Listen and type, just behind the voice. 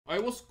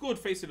It was good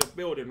facing the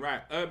building,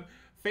 right?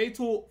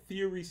 Fatal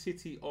Fury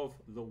City of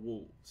the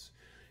Wolves.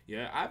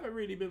 Yeah, I haven't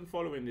really been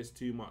following this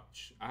too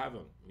much. I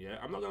haven't. Yeah,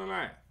 I'm not gonna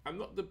lie. I'm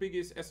not the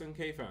biggest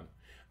SNK fan.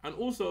 And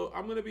also,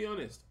 I'm gonna be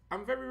honest,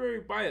 I'm very, very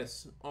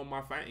biased on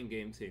my fighting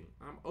game thing.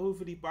 I'm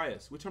overly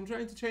biased, which I'm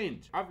trying to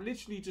change. I've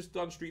literally just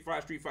done Street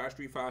Fighter, Street Fighter,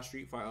 Street Fighter,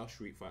 Street Fighter,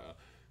 Street Fighter,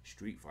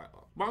 Street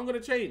Fighter. But I'm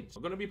gonna change.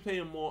 I'm gonna be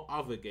playing more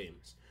other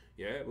games.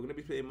 Yeah, we're gonna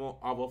be playing more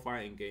other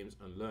fighting games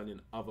and learning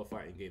other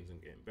fighting games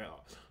and getting better.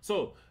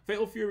 So,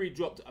 Fatal Fury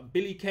dropped a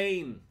Billy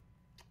Kane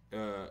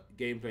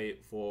gameplay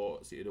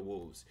for City of the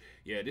Wolves.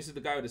 Yeah, this is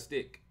the guy with the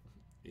stick.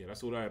 Yeah,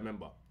 that's all I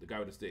remember. The guy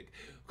with the stick.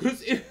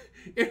 Because in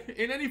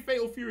any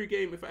Fatal Fury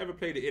game, if I ever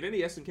played it, in any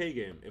SNK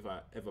game, if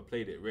I ever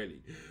played it,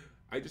 really,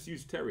 I just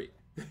used Terry.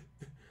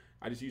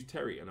 I just used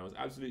Terry, and I was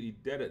absolutely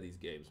dead at these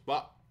games.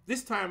 But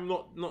this time,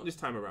 not this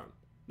time around.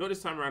 Not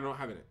this time around, I'm not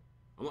having it.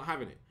 I'm not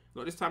having it.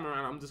 Not this time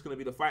around, I'm just going to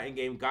be the fighting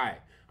game guy.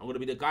 I'm going to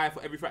be the guy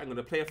for every fight. I'm going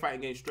to play a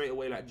fighting game straight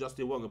away like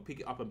Justin Wong and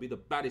pick it up and be the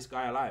baddest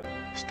guy alive.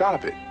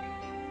 Stop it.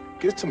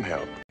 Get some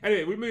help.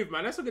 Anyway, we move,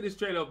 man. Let's look at this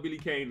trailer of Billy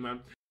Kane,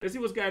 man. Let's see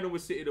what's going on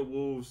with City of the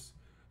Wolves.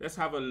 Let's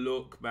have a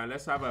look, man.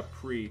 Let's have a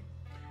pre.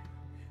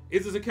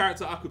 Is this a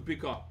character I could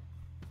pick up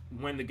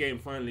when the game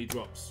finally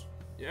drops?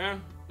 Yeah?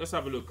 Let's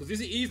have a look. Because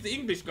he's the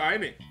English guy,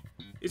 isn't it?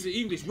 It's the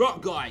English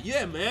rock guy.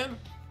 Yeah, man.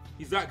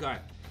 He's that guy.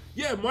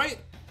 Yeah, mate.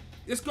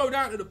 Let's go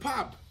down to the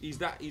pub. He's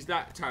that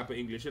type of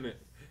English, isn't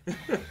it?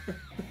 It's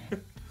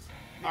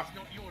not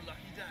your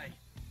lucky day.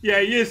 Yeah,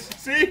 he is.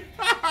 See?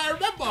 I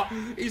remember.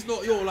 It's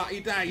not your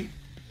lucky day.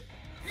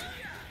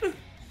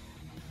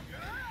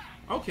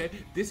 Okay,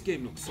 this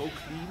game looks so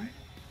clean.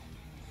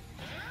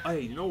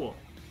 Hey, you know what?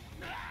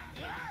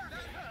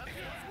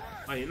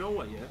 Hey, you know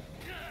what, yeah?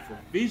 For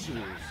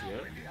visuals,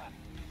 yeah?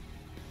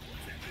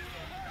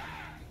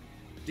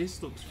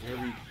 This looks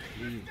very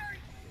clean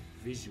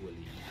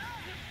visually.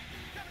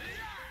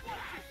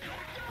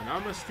 And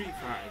I'm a Street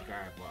Fighter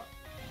guy, but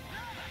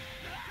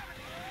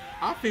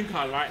I think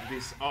I like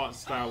this art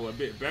style a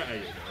bit better,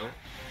 you know?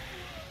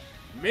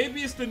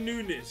 Maybe it's the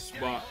newness,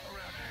 but...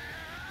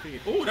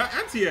 Oh, that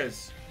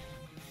anti-airs!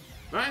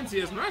 That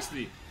anti-airs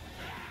nicely.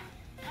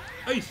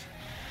 Ace!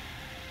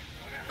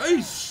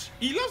 Ace!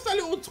 He loves that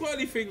little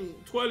twirly thing,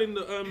 twirling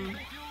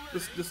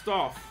the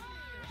staff.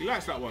 He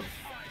likes that one.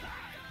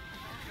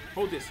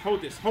 Hold this,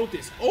 hold this, hold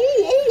this. Oh!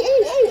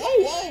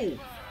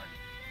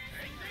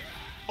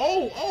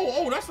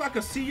 Oh, that's like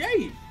a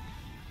CA.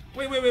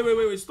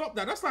 Wait, stop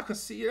that. That's like a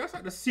CA. That's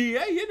like the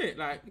CA, isn't it?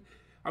 Like,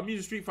 I'm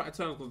using Street Fighter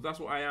terms because that's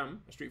what I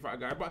am, a Street Fighter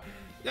guy. But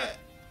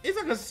it's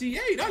like a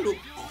CA. That look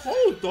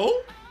cold,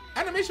 though.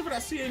 Animation for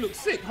that CA looks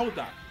sick. Hold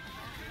that.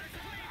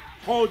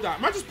 Hold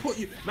that. Man just put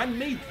you, man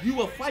made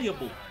you a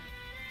fireball.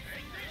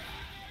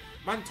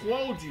 Man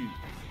told you.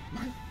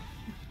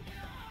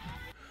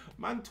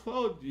 Man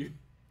told you.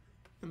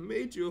 And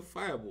made you a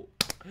fireball.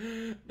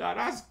 Nah,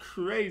 that's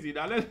crazy.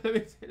 Now let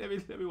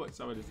me watch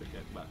some of this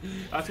again. But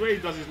that's where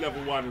he does his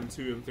level 1 and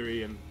 2 and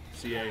 3 and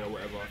CA or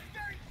whatever.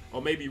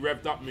 Or maybe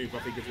revved up move, I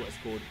think is what it's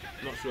called.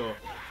 Not sure.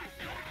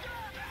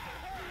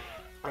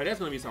 Alright, there's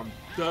gonna be some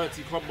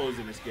dirty combos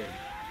in this game.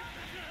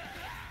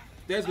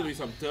 There's gonna be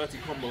some dirty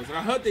combos. And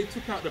I heard they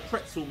took out the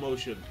pretzel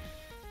motion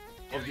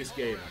of this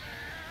game.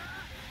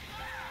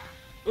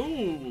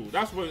 Ooh,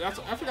 I think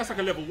that's like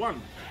a level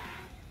 1.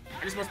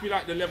 This must be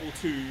like the level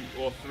 2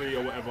 or 3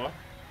 or whatever.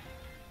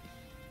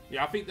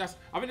 Yeah, I think they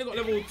got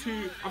level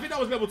 2. I think that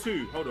was level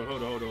 2. Hold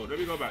on. Let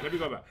me go back.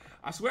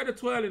 I swear the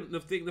twirling, the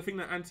thing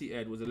that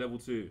anti-aired was a level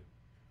 2.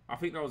 I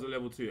think that was a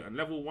level 2. And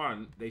level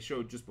 1, they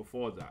showed just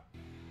before that.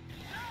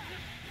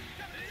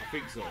 I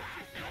think so.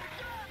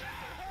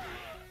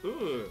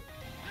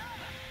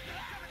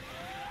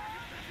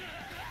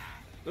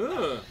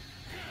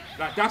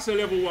 Like, that's a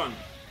level 1.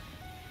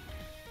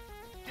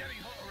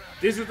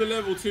 This is the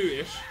level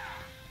 2-ish.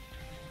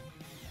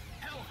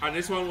 And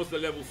this one was the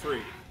level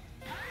 3.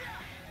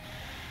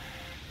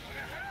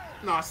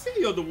 Nah,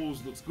 City of the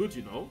Wolves looks good,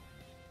 you know.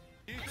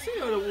 City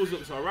of the Wolves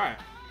looks alright.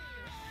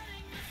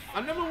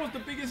 I never was the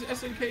biggest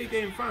SNK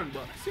game fan,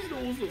 but City of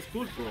the Wolves looks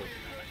good, bro.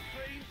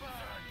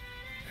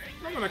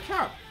 I'm gonna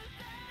cap.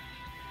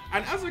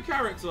 And as a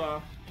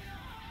character,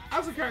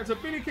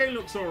 Billy Kane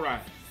looks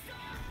alright.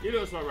 He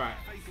looks alright.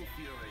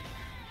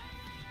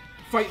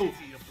 Fatal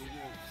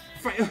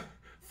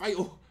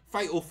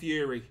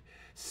Fury.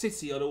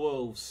 City of the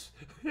Wolves.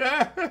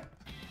 Yeah.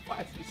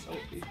 Why is he so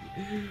easy?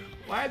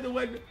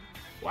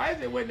 Why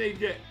is it when they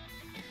get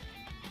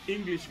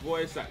English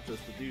voice actors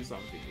to do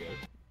something, yeah,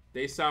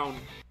 they sound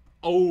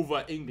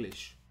over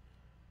English?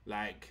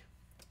 Like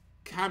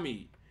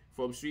Cammy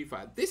from Street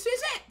Fighter. This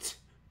is it.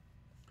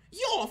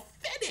 You're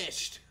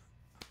finished.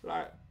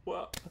 Like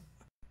what?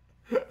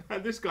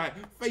 And this guy,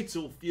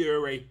 Fatal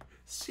Fury,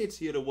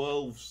 City of the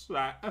Wolves.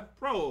 Like,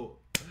 bro,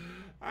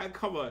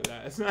 come on,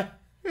 like,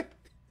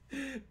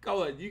 come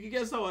on, you can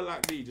get someone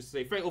like me just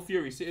say Fatal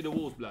Fury, City of the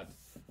Wolves, blood.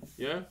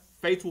 Yeah?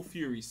 Fatal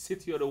Fury,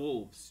 City of the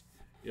Wolves.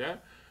 Yeah?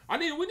 We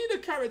need a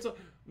character.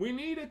 We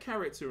need a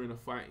character in a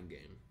fighting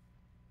game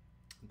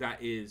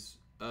that is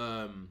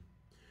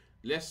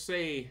let's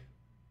say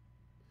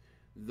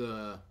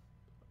the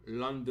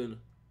London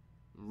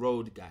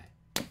road guy.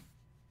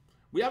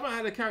 We haven't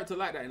had a character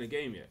like that in a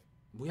game yet.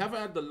 We haven't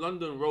had the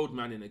London road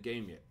man in a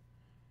game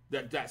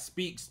yet that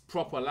speaks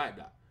proper like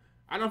that.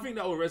 And I think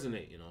that will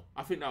resonate, you know.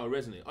 I think that will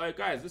resonate. Alright,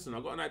 guys, listen,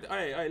 I've got an idea.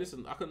 Hey,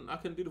 listen, I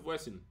can do the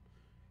voicing.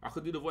 I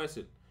could do the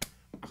voicing.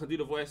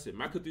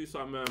 Man could do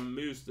some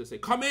moves to say,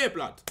 come here,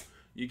 blood.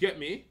 You get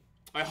me?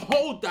 I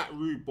hold that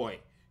rude boy.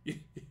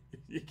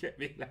 You get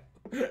me? Like,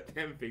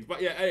 them things.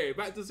 But yeah, hey,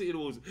 back to City of the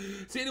Wolves.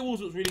 City of the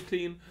Wolves was really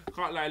clean.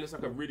 Can't lie, it looks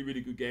like a really,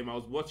 really good game. I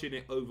was watching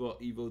it over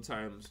Evo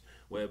times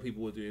where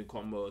people were doing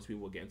combos,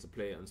 people were getting to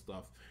play it and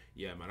stuff.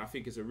 Yeah, man, I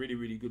think it's a really,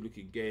 really good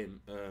looking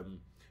game.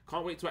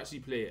 Can't wait to actually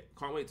play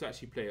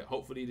it.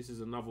 Hopefully this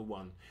is another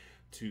one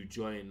to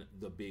join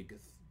the big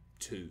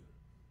two.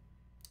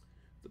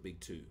 The big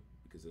two.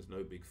 Because there's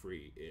no big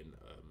three in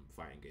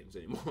fighting games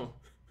anymore.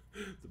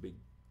 The big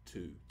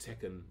two,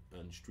 Tekken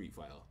and Street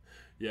Fighter.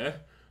 Yeah,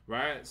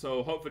 right.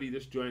 So hopefully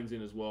this joins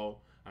in as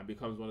well and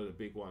becomes one of the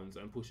big ones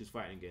and pushes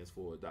fighting games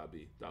forward. That'll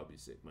be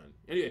sick, man.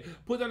 Anyway,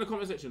 put down in the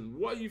comment section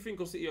what do you think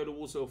of City of the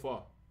Wolves so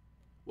far.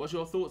 What's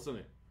your thoughts on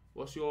it?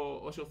 What's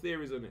your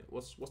theories on it?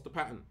 What's the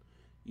pattern?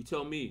 You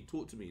tell me,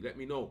 talk to me, let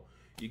me know.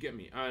 You get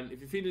me? And if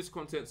you're feeling this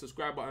content,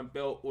 subscribe button,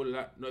 bell, all of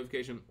that,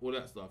 notification, all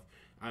that stuff.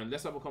 And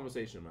let's have a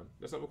conversation, man.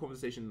 Let's have a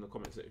conversation in the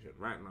comment section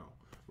right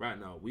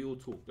now. We all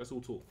talk. Let's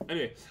all talk.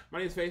 Anyway, my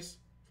name's Face.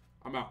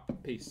 I'm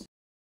out. Peace.